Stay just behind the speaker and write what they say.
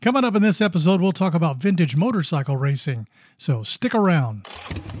Coming up in this episode, we'll talk about vintage motorcycle racing, so stick around.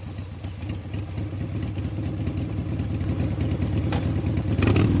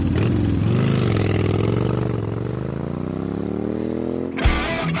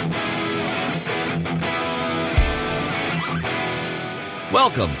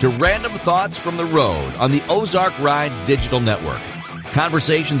 Welcome to Random Thoughts from the Road on the Ozark Rides Digital Network.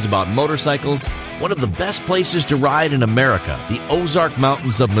 Conversations about motorcycles, one of the best places to ride in America, the Ozark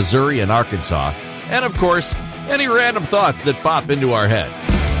Mountains of Missouri and Arkansas, and of course, any random thoughts that pop into our head.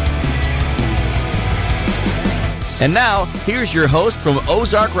 And now, here's your host from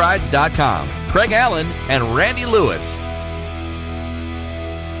OzarkRides.com, Craig Allen and Randy Lewis.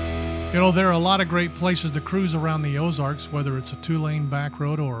 You know, there are a lot of great places to cruise around the Ozarks, whether it's a 2-lane back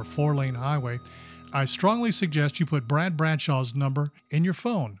road or a 4-lane highway. I strongly suggest you put Brad Bradshaw's number in your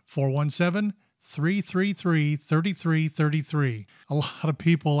phone, 417-333-3333. A lot of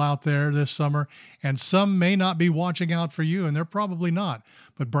people out there this summer, and some may not be watching out for you, and they're probably not.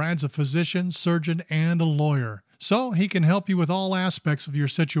 But Brad's a physician, surgeon, and a lawyer, so he can help you with all aspects of your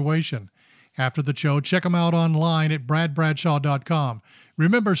situation. After the show, check him out online at bradbradshaw.com.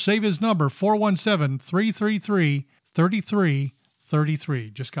 Remember, save his number,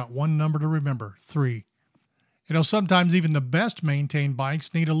 417-333-3333. Just got one number to remember, 3. You know, sometimes even the best maintained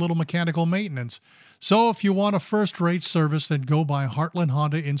bikes need a little mechanical maintenance. So if you want a first-rate service, then go by Heartland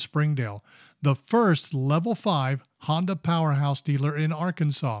Honda in Springdale, the first Level 5 Honda powerhouse dealer in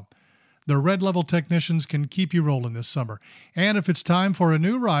Arkansas. Their Red Level technicians can keep you rolling this summer. And if it's time for a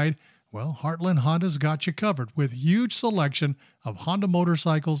new ride, well, Heartland Honda's got you covered with huge selection of Honda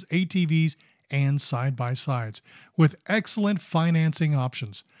motorcycles, ATVs, and side-by-sides with excellent financing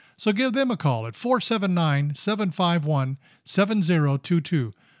options. So give them a call at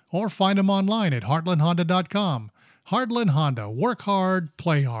 479-751-7022 or find them online at heartlandhonda.com. Heartland Honda, work hard,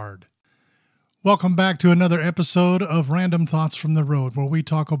 play hard. Welcome back to another episode of Random Thoughts from the Road, where we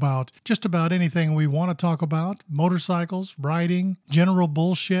talk about just about anything we want to talk about: motorcycles, riding, general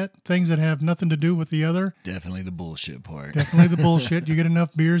bullshit, things that have nothing to do with the other. Definitely the bullshit part. Definitely the bullshit. You get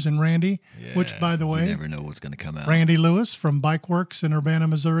enough beers in Randy, which, by the way, you never know what's going to come out. Randy Lewis from Bike Works in Urbana,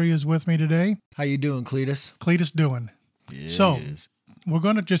 Missouri is with me today. How you doing, Cletus? Cletus doing. Yes. So we're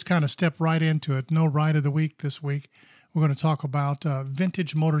going to just kind of step right into it. No ride of the week this week. We're going to talk about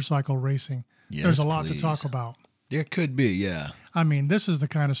vintage motorcycle racing. Yes, there's a lot please. to talk about. There could be, yeah. I mean, this is the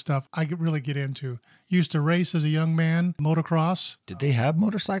kind of stuff I really get into. Used to race as a young man, motocross. Did they have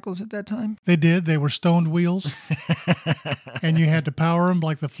motorcycles at that time? They did. They were stoned wheels. And you had to power them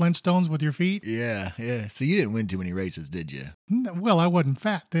like the Flintstones with your feet. Yeah, yeah. So you didn't win too many races, did you? Well, I wasn't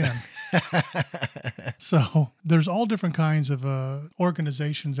fat then. So there's all different kinds of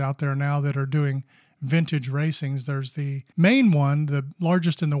organizations out there now that are doing vintage racings. There's the main one, the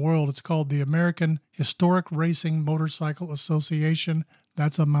largest in the world. It's called the American Historic Racing Motorcycle Association.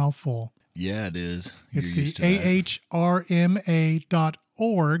 That's a mouthful. Yeah, it is. It's the ahrma.org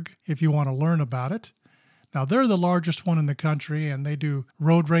if you want to learn about it. Now, they're the largest one in the country, and they do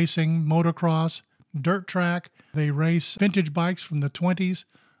road racing, motocross, dirt track. They race vintage bikes from the 20s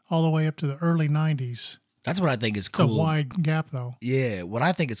all the way up to the early 90s. That's what I think is cool. It's a wide gap, though. Yeah, what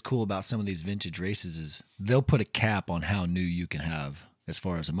I think is cool about some of these vintage races is they'll put a cap on how new you can have as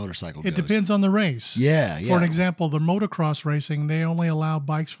far as a motorcycle goes. It depends on the race. Yeah, yeah. For an example, the motocross racing, they only allow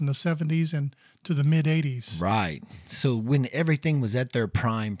bikes from the 70s and to the mid-80s. Right. So when everything was at their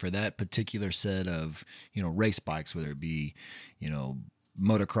prime for that particular set of, race bikes, whether it be,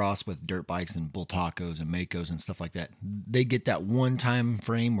 motocross with dirt bikes and bull tacos and Makos and stuff like that, they get that one time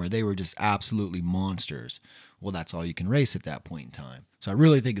frame where they were just absolutely monsters. Well, that's all you can race at that point in time. So I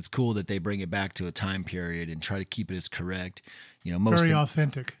really think it's cool that they bring it back to a time period and try to keep it as correct. Very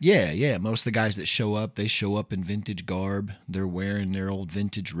authentic. Yeah. Most of the guys that show up, they show up in vintage garb. They're wearing their old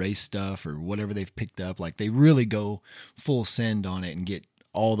vintage race stuff or whatever they've picked up. Like, they really go full send on it and get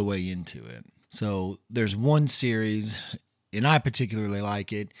all the way into it. So there's one series, and I particularly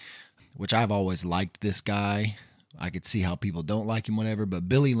like it, which I've always liked this guy. I could see how people don't like him, whatever, but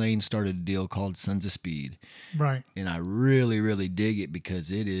Billy Lane started a deal called Sons of Speed. Right. And I really, really dig it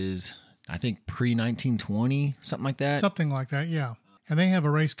because it is, I think, pre-1920, something like that. Something like that, yeah. And they have a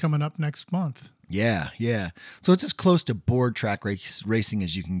race coming up next month. Yeah. So it's as close to board track racing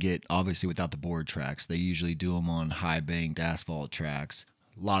as you can get, obviously, without the board tracks. They usually do them on high-banked asphalt tracks.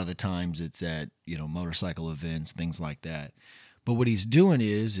 A lot of the times it's at, motorcycle events, things like that. But what he's doing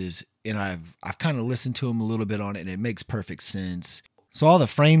is, and I've kind of listened to him a little bit on it, and it makes perfect sense. So all the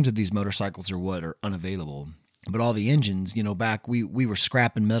frames of these motorcycles are unavailable. But all the engines, back we were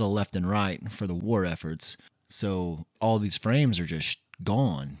scrapping metal left and right for the war efforts. So all these frames are just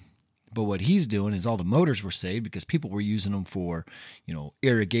gone. But what he's doing is all the motors were saved because people were using them for,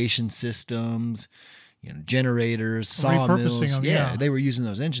 irrigation systems, generators, sawmills. Repurposing them, yeah. They were using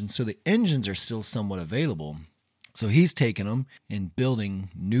those engines. So the engines are still somewhat available. So he's taking them and building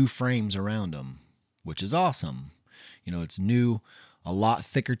new frames around them, which is awesome. It's new, a lot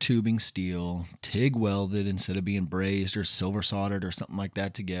thicker tubing steel, TIG welded instead of being brazed or silver soldered or something like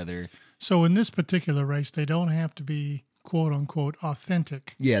that together. So in this particular race, they don't have to be quote unquote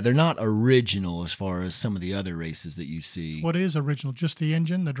authentic. Yeah, they're not original as far as some of the other races that you see. What is original? Just the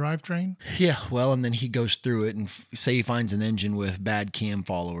engine, the drivetrain? Yeah, well, and then he goes through it and say he finds an engine with bad cam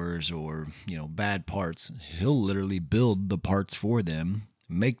followers or, bad parts. He'll literally build the parts for them,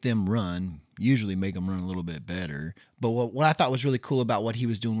 make them run, usually make them run a little bit better. But what I thought was really cool about what he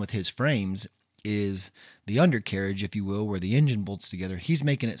was doing with his frames is the undercarriage, if you will, where the engine bolts together. He's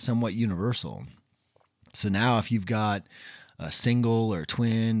making it somewhat universal. So now if you've got a single or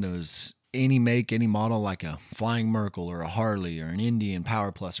twin, those any make, any model like a Flying Merkle or a Harley or an Indian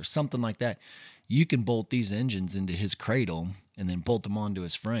Power Plus or something like that, you can bolt these engines into his cradle and then bolt them onto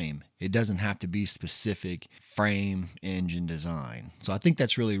his frame. It doesn't have to be specific frame engine design. So I think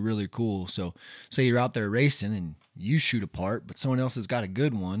that's really, really cool. So say you're out there racing and you shoot a part, but someone else has got a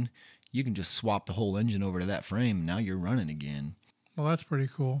good one, you can just swap the whole engine over to that frame and now you're running again. Well, that's pretty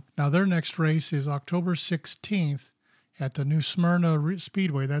cool. Now, their next race is October 16th at the New Smyrna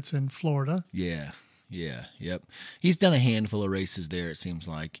Speedway. That's in Florida. Yeah, yep. He's done a handful of races there, it seems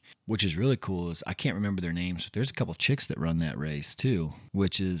like, which is really cool. I can't remember their names, but there's a couple chicks that run that race, too,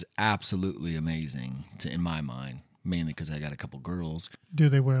 which is absolutely amazing in my mind, mainly because I got a couple girls. Do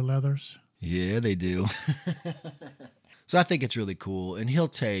they wear leathers? Yeah, they do. So I think it's really cool. And he'll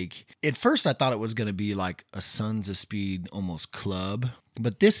take, at first I thought it was going to be like a Sons of Speed almost club,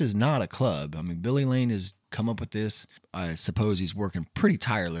 but this is not a club. I mean, Billy Lane has come up with this. I suppose he's working pretty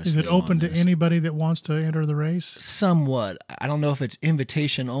tirelessly. Is it open to anybody that wants to enter the race? Somewhat. I don't know if it's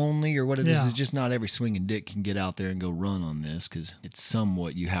invitation only or what it is. It's just not every swinging dick can get out there and go run on this because it's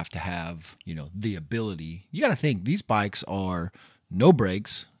somewhat, you have to have, the ability. You got to think these bikes are no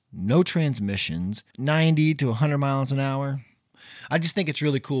brakes, no transmissions, 90 to 100 miles an hour. I just think it's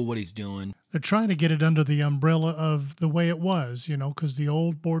really cool what he's doing. They're trying to get it under the umbrella of the way it was, because the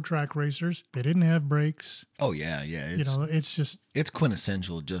old board track racers, they didn't have brakes. Oh, yeah. It's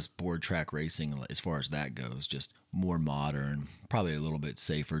quintessential just board track racing as far as that goes. Just more modern, probably a little bit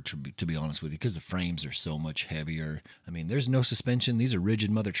safer, to be honest with you, because the frames are so much heavier. I mean, there's no suspension. These are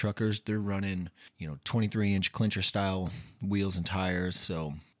rigid mother truckers. They're running, 23-inch clincher style wheels and tires,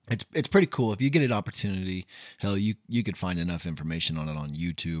 so It's pretty cool. If you get an opportunity, hell, you could find enough information on it on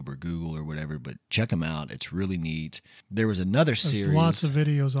YouTube or Google or whatever, but check them out. It's really neat. There was another series. There's lots of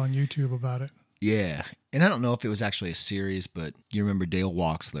videos on YouTube about it. Yeah. And I don't know if it was actually a series, but you remember Dale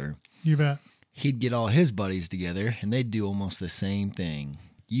Waxler. You bet. He'd get all his buddies together, and they'd do almost the same thing.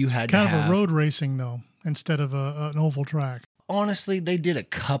 You had kind of a road racing, though, instead of an oval track. Honestly, they did a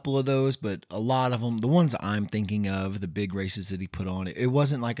couple of those, but a lot of them, the ones I'm thinking of, the big races that he put on, it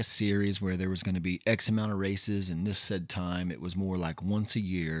wasn't like a series where there was going to be X amount of races in this said time. It was more like once a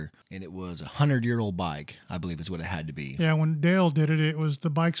year, and it was a 100-year-old bike, I believe is what it had to be. Yeah, when Dale did it, the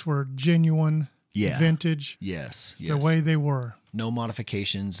bikes were genuine, vintage. Yes. The way they were. No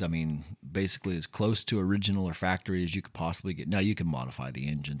modifications. I mean, basically as close to original or factory as you could possibly get. Now, you can modify the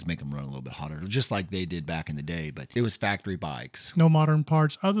engines, make them run a little bit hotter, just like they did back in the day, but it was factory bikes. No modern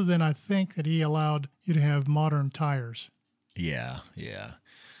parts, other than I think that he allowed you to have modern tires. Yeah.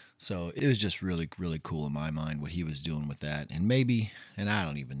 So it was just really, really cool in my mind what he was doing with that. And maybe, and I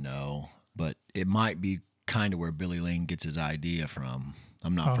don't even know, but it might be kind of where Billy Lane gets his idea from.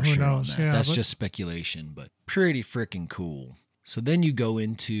 I'm not for sure on that. Yeah, that's just speculation, but pretty freaking cool. So then you go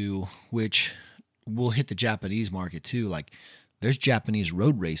into, which will hit the Japanese market too. Like there's Japanese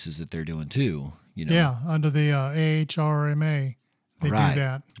road races that they're doing too. Yeah, under the AHRMA. They do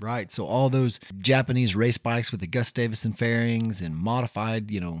that. Right. So all those Japanese race bikes with the Gus Davison fairings and modified,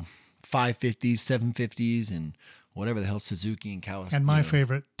 550s, 750s, and whatever the hell Suzuki and Kawasaki. And my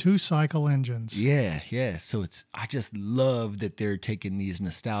favorite, 2-cycle engines. Yeah. So I just love that they're taking these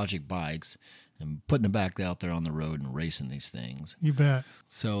nostalgic bikes and putting them back out there on the road and racing these things. You bet.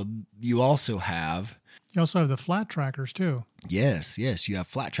 So you also have the flat trackers too. Yes, you have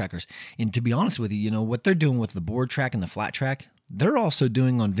flat trackers. And to be honest with you, what they're doing with the board track and the flat track, they're also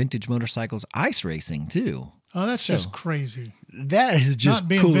doing on vintage motorcycles ice racing too. Oh, that's So, just crazy. That is just Not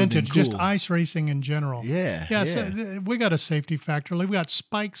being cooler vintage, than cool. just ice racing in general. Yeah, Yeah, yeah. so we got a safety factor. We got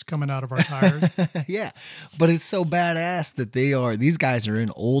spikes coming out of our tires. Yeah, but it's so badass that these guys are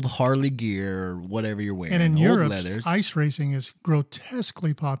in old Harley gear or whatever you're wearing. And in old Europe, leathers. ice racing is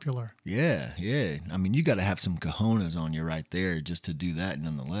grotesquely popular. Yeah, yeah. I mean, you got to have some cojones on you right there just to do that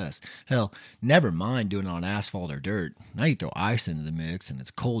nonetheless. Hell, never mind doing it on asphalt or dirt. Now you throw ice into the mix and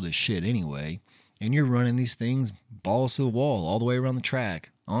it's cold as shit anyway. And you're running these things balls to the wall all the way around the track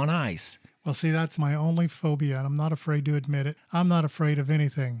on ice. Well, see, that's my only phobia, and I'm not afraid to admit it. I'm not afraid of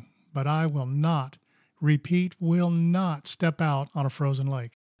anything, but I will not step out on a frozen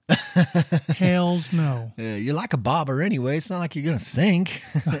lake. Hells no. You're like a bobber anyway. It's not like you're going to sink.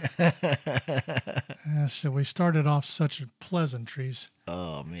 So we started off such pleasantries.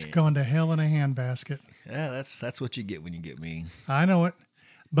 Oh, man. It's going to hell in a handbasket. Yeah, that's what you get when you get me. I know it.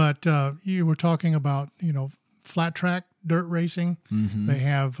 But you were talking about, flat track dirt racing. Mm-hmm. They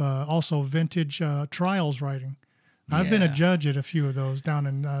have also vintage trials riding. I've been a Yeah. judge at a few of those down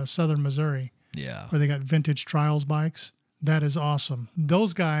in southern Missouri Yeah. where they got vintage trials bikes. That is awesome.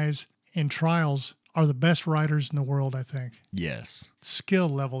 Those guys in trials are the best riders in the world, I think. Yes. Skill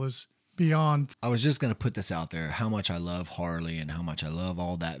level is beyond. I was just going to put this out there, how much I love Harley and how much I love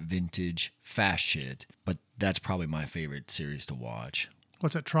all that vintage fast shit. But that's probably my favorite series to watch.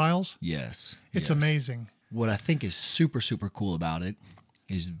 What's that, trials? Yes. It's yes. amazing. What I think is super, super cool about it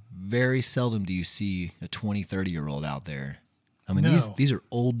is very seldom do you see a 20, 30-year-old out there. I mean, No. these are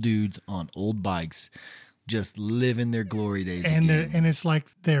old dudes on old bikes just living their glory days again. And it's like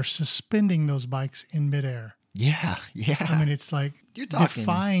they're suspending those bikes in midair. Yeah, yeah. I mean, it's like You're talking-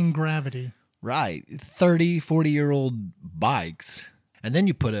 defying gravity. Right. 30, 40-year-old bikes. And then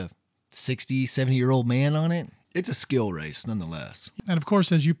you put a 60, 70-year-old man on it. It's a skill race nonetheless. And of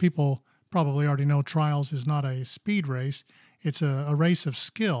course, as you people probably already know, trials is not a speed race. It's a race of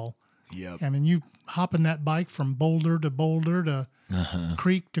skill. Yep. I mean, you hop in that bike from boulder to boulder to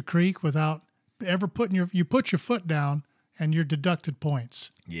creek to creek without ever you put your foot down and you're deducted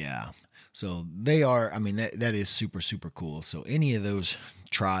points. Yeah. So they are, I mean, that is super, super cool. So any of those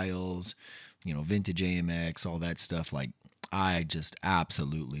trials, vintage AMX, all that stuff, like I just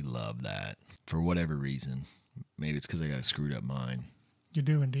absolutely love that for whatever reason. Maybe it's because I got a screwed up mind. You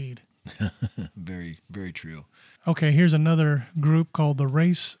do indeed. Very, very true. Okay, here's another group called the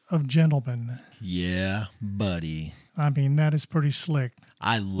Race of Gentlemen. Yeah, buddy. I mean, that is pretty slick.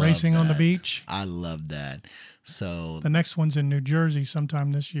 I love Racing on the that. beach. I love that. So The next one's in New Jersey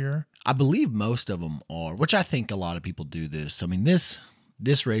sometime this year. I believe most of them are, which I think a lot of people do this. I mean,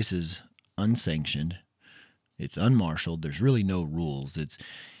 this race is unsanctioned. It's unmarshaled. There's really no rules.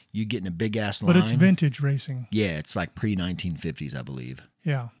 You get in a big ass line. But it's vintage racing. Yeah, it's like pre-1950s, I believe.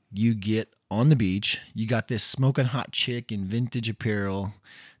 Yeah. You get on the beach. You got this smoking hot chick in vintage apparel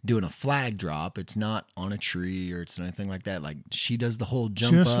doing a flag drop. It's not on a tree or it's anything like that. Like she does the whole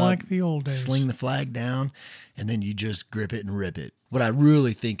jump Just up, like the old days. sling the flag down, and then you just grip it and rip it. What I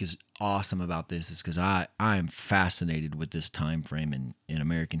really think is awesome about this is because I am fascinated with this time frame in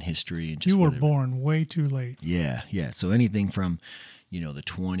American history. And just You were whatever. born way too late. Yeah, yeah. So anything from, the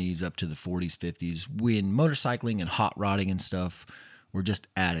 20s up to the 40s, 50s, when motorcycling and hot rodding and stuff were just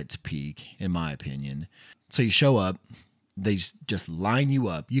at its peak, in my opinion. So you show up, they just line you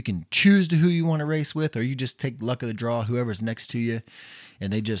up. You can choose to who you want to race with, or you just take luck of the draw, whoever's next to you,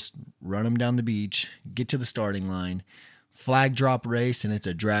 and they just run them down the beach, get to the starting line, flag drop race, and it's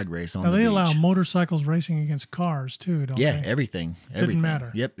a drag race on Now the they beach. allow motorcycles racing against cars too, don't Yeah, they? everything. Didn't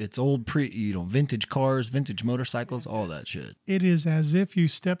matter. Yep, it's old vintage cars, vintage motorcycles, all that shit. It is as if you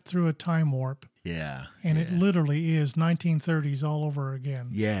stepped through a time warp, Yeah. and yeah. it literally is 1930s all over again.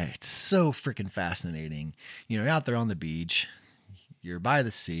 Yeah, it's so freaking fascinating. You're out there on the beach, you're by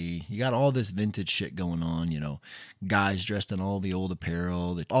the sea, you got all this vintage shit going on, guys dressed in all the old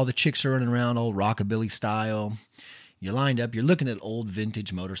apparel, all the chicks are running around all rockabilly style. You lined up, you're looking at old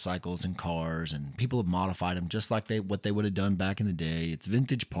vintage motorcycles and cars, and people have modified them just like what they would have done back in the day. It's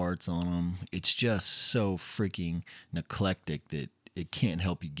vintage parts on them. It's just so freaking eclectic that it can't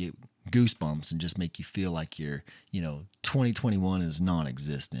help you get goosebumps and just make you feel like you're, 2021 is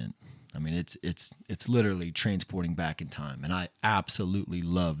non-existent. I mean, it's literally transporting back in time, and I absolutely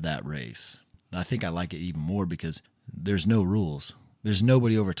love that race. I think I like it even more because there's no rules. There's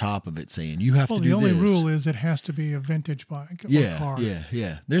nobody over top of it saying you have Well, to do the only this. rule is it has to be a vintage bike or Yeah, car.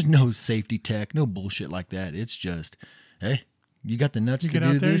 yeah. There's no safety tech, no bullshit like that. It's just, hey, You got the nuts You to get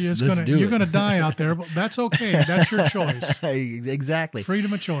do out there, this. Let's do you're it. going to die out there, but that's okay. That's your choice. Exactly.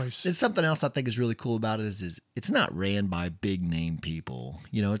 Freedom of choice. It's something else I think is really cool about it is it's not ran by big name people.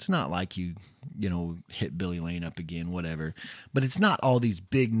 It's not like you hit Billy Lane up again, whatever. But it's not all these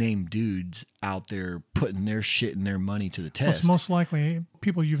big name dudes out there putting their shit and their money to the test. It's most likely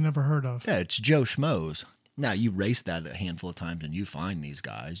people you've never heard of. Yeah, it's Joe Schmoes. Now, you race that a handful of times and you find these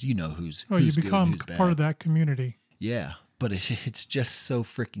guys. You know who's Well, you who's good become and who's bad. part of that community. Yeah, but it's just so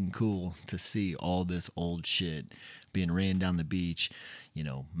freaking cool to see all this old shit being ran down the beach,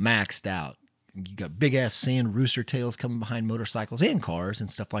 maxed out. You got big ass sand rooster tails coming behind motorcycles and cars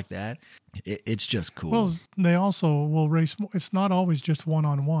and stuff like that. It's just cool. Well, they also will race. It's not always just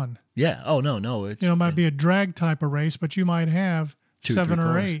one-on-one. Yeah. Oh, no. It's It might be a drag type of race, but you might have 2 or 7 3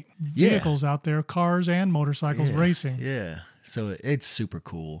 or cars. 8 Yeah. vehicles out there, cars and motorcycles racing. Yeah. So it's super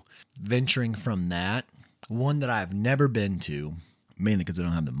cool. Venturing from that, one that I've never been to, mainly because I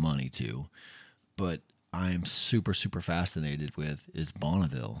don't have the money to, but I am super, super fascinated with is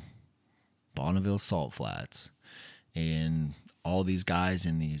Bonneville Salt Flats. And all these guys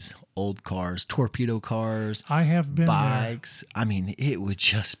in these old cars, torpedo cars, I have been there. bikes. I mean, it would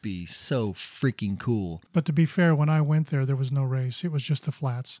just be so freaking cool. But to be fair, when I went there was no race. It was just the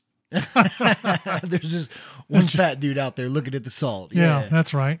flats. There's just one fat dude out there looking at the salt. Yeah,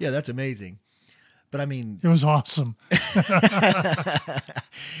 that's right. Yeah, that's amazing. But I mean, It was awesome.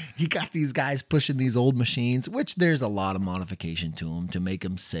 you got these guys pushing these old machines, which there's a lot of modification to them to make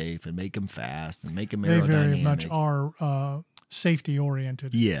them safe and make them fast and make them They aerodynamic. very much are safety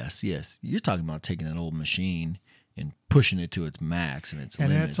oriented. Yes. You're talking about taking an old machine and pushing it to its max and its And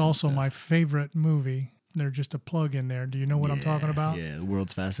limits. that's also stuff. my favorite movie. There's just a plug in there. Do you know what I'm talking about? Yeah, the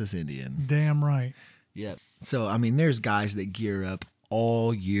world's fastest Indian. Damn right. Yep. So, I mean, there's guys that gear up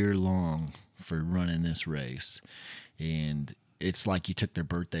all year long for running this race. And it's like you took their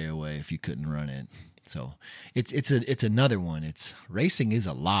birthday away if you couldn't run it. So it's another one. Racing is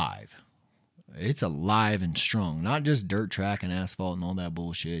alive. It's alive and strong. Not just dirt track and asphalt and all that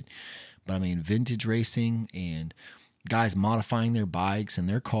bullshit. But I mean, vintage racing and guys modifying their bikes and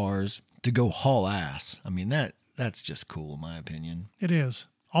their cars to go haul ass. I mean, that's just cool in my opinion. It is.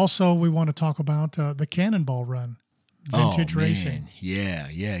 Also, we want to talk about the Cannonball Run, vintage racing.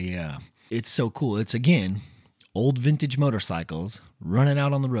 Yeah. It's so cool. It's, again, old vintage motorcycles running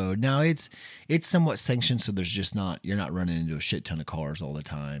out on the road. Now, it's somewhat sanctioned, so you're not running into a shit ton of cars all the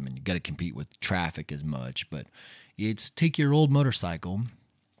time, and you got to compete with traffic as much. But it's take your old motorcycle,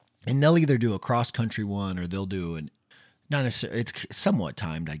 and they'll either do a cross-country one or they'll do not necessarily, it's somewhat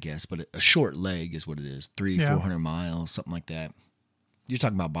timed, I guess, but a short leg is what it is, 400 miles, something like that. You're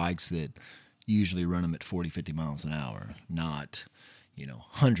talking about bikes that usually run them at 40, 50 miles an hour, not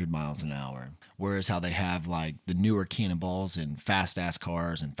 100 miles an hour. Whereas how they have like the newer Cannonballs and fast ass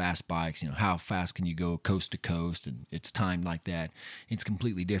cars and fast bikes, how fast can you go coast to coast, and it's timed like that. It's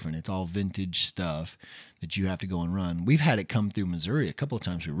completely different. It's all vintage stuff that you have to go and run. We've had it come through Missouri a couple of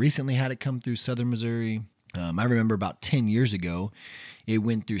times. We recently had it come through southern Missouri. I remember about 10 years ago, it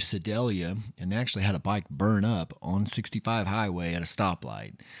went through Sedalia, and they actually had a bike burn up on 65 highway at a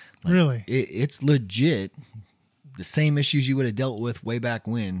stoplight. Really? It's legit the same issues you would have dealt with way back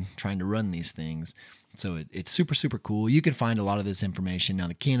when trying to run these things. So it's super, super cool. You can find a lot of this information. Now,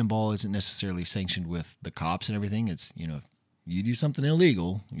 the Cannonball isn't necessarily sanctioned with the cops and everything. It's, if you do something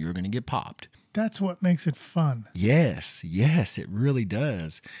illegal, you're going to get popped. That's what makes it fun. Yes, it really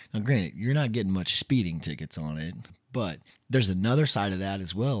does. Now, granted, you're not getting much speeding tickets on it, but there's another side of that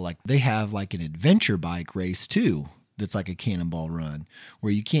as well. Like they have like an adventure bike race too. That's like a Cannonball Run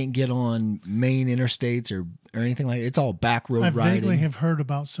where you can't get on main interstates or anything like that. It's all back road I riding. vaguely have heard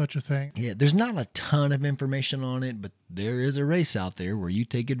about such a thing. Yeah, there's not a ton of information on it, but there is a race out there where you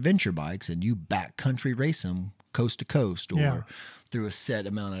take adventure bikes and you backcountry race them coast to coast or through a set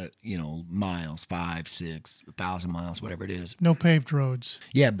amount of, miles, 5, 6, 1,000 miles, whatever it is. No paved roads.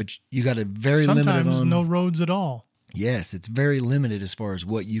 Yeah, but you got a very limited Sometimes on. no roads at all. Yes, it's very limited as far as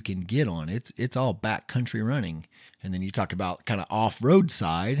what you can get on. It's all backcountry running. And then you talk about kind of off-road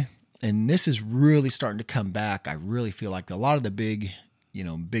side, and this is really starting to come back. I really feel like a lot of the big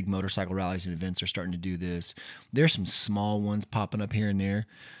motorcycle rallies and events are starting to do this. There's some small ones popping up here and there,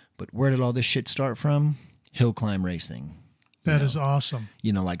 but where did all this shit start from? Hill climb racing. That is awesome.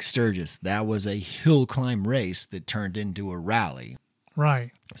 Like Sturgis, that was a hill climb race that turned into a rally.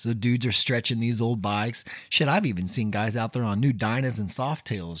 Right. So dudes are stretching these old bikes. Shit, I've even seen guys out there on new Dynas and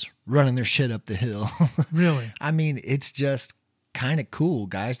Softails running their shit up the hill. Really? I mean, it's just kind of cool.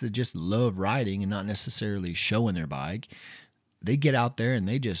 Guys that just love riding and not necessarily showing their bike. They get out there and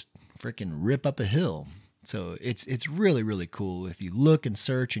they just freaking rip up a hill. So it's really, really cool. If you look and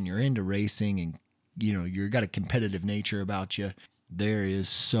search and you're into racing and, you've got a competitive nature about you, there is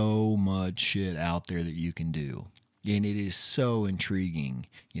so much shit out there that you can do. And it is so intriguing.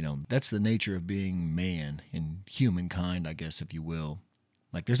 That's the nature of being man and humankind, I guess, if you will.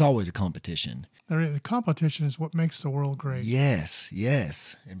 Like, there's always a competition. The competition is what makes the world great.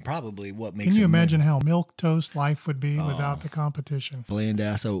 Yes. And probably what makes Can you imagine how milquetoast life would be without the competition?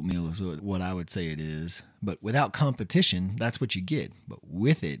 Bland-ass oatmeal is what I would say it is. But without competition, that's what you get. But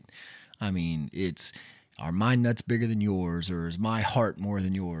with it, I mean, it's, are my nuts bigger than yours? Or is my heart more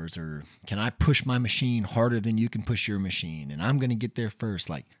than yours? Or can I push my machine harder than you can push your machine? And I'm going to get there first.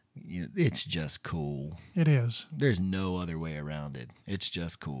 Like, it's just cool. It is. There's no other way around it. It's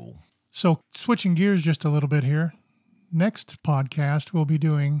just cool. So switching gears just a little bit here. Next podcast we'll be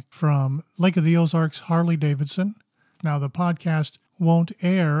doing from Lake of the Ozarks, Harley-Davidson. Now the podcast won't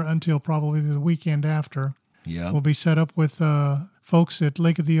air until probably the weekend after. Yeah. We'll be set up with folks at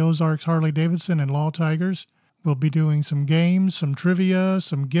Lake of the Ozarks, Harley-Davidson, and Law Tigers. We'll be doing some games, some trivia,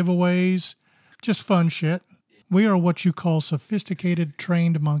 some giveaways, just fun shit. We are what you call sophisticated,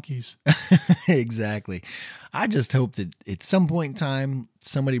 trained monkeys. Exactly. I just hope that at some point in time,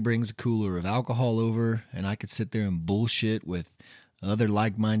 somebody brings a cooler of alcohol over and I could sit there and bullshit with other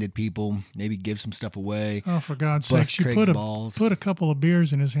like-minded people, maybe give some stuff away. Oh, for God's sake, you put a couple of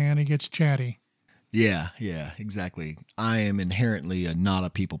beers in his hand, he gets chatty. Yeah, exactly. I am inherently not a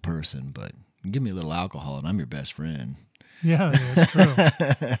people person, but give me a little alcohol and I'm your best friend. Yeah, it's true.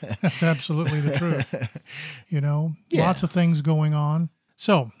 That's absolutely the truth. Lots of things going on.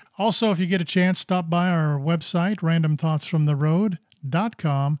 So, also, if you get a chance, stop by our website,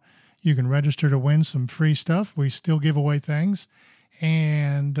 randomthoughtsfromtheroad.com. You can register to win some free stuff. We still give away things.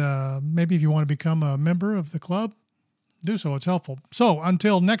 And maybe if you want to become a member of the club, do so. It's helpful. So,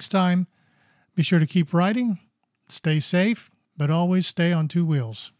 until next time, be sure to keep riding, stay safe, but always stay on two wheels.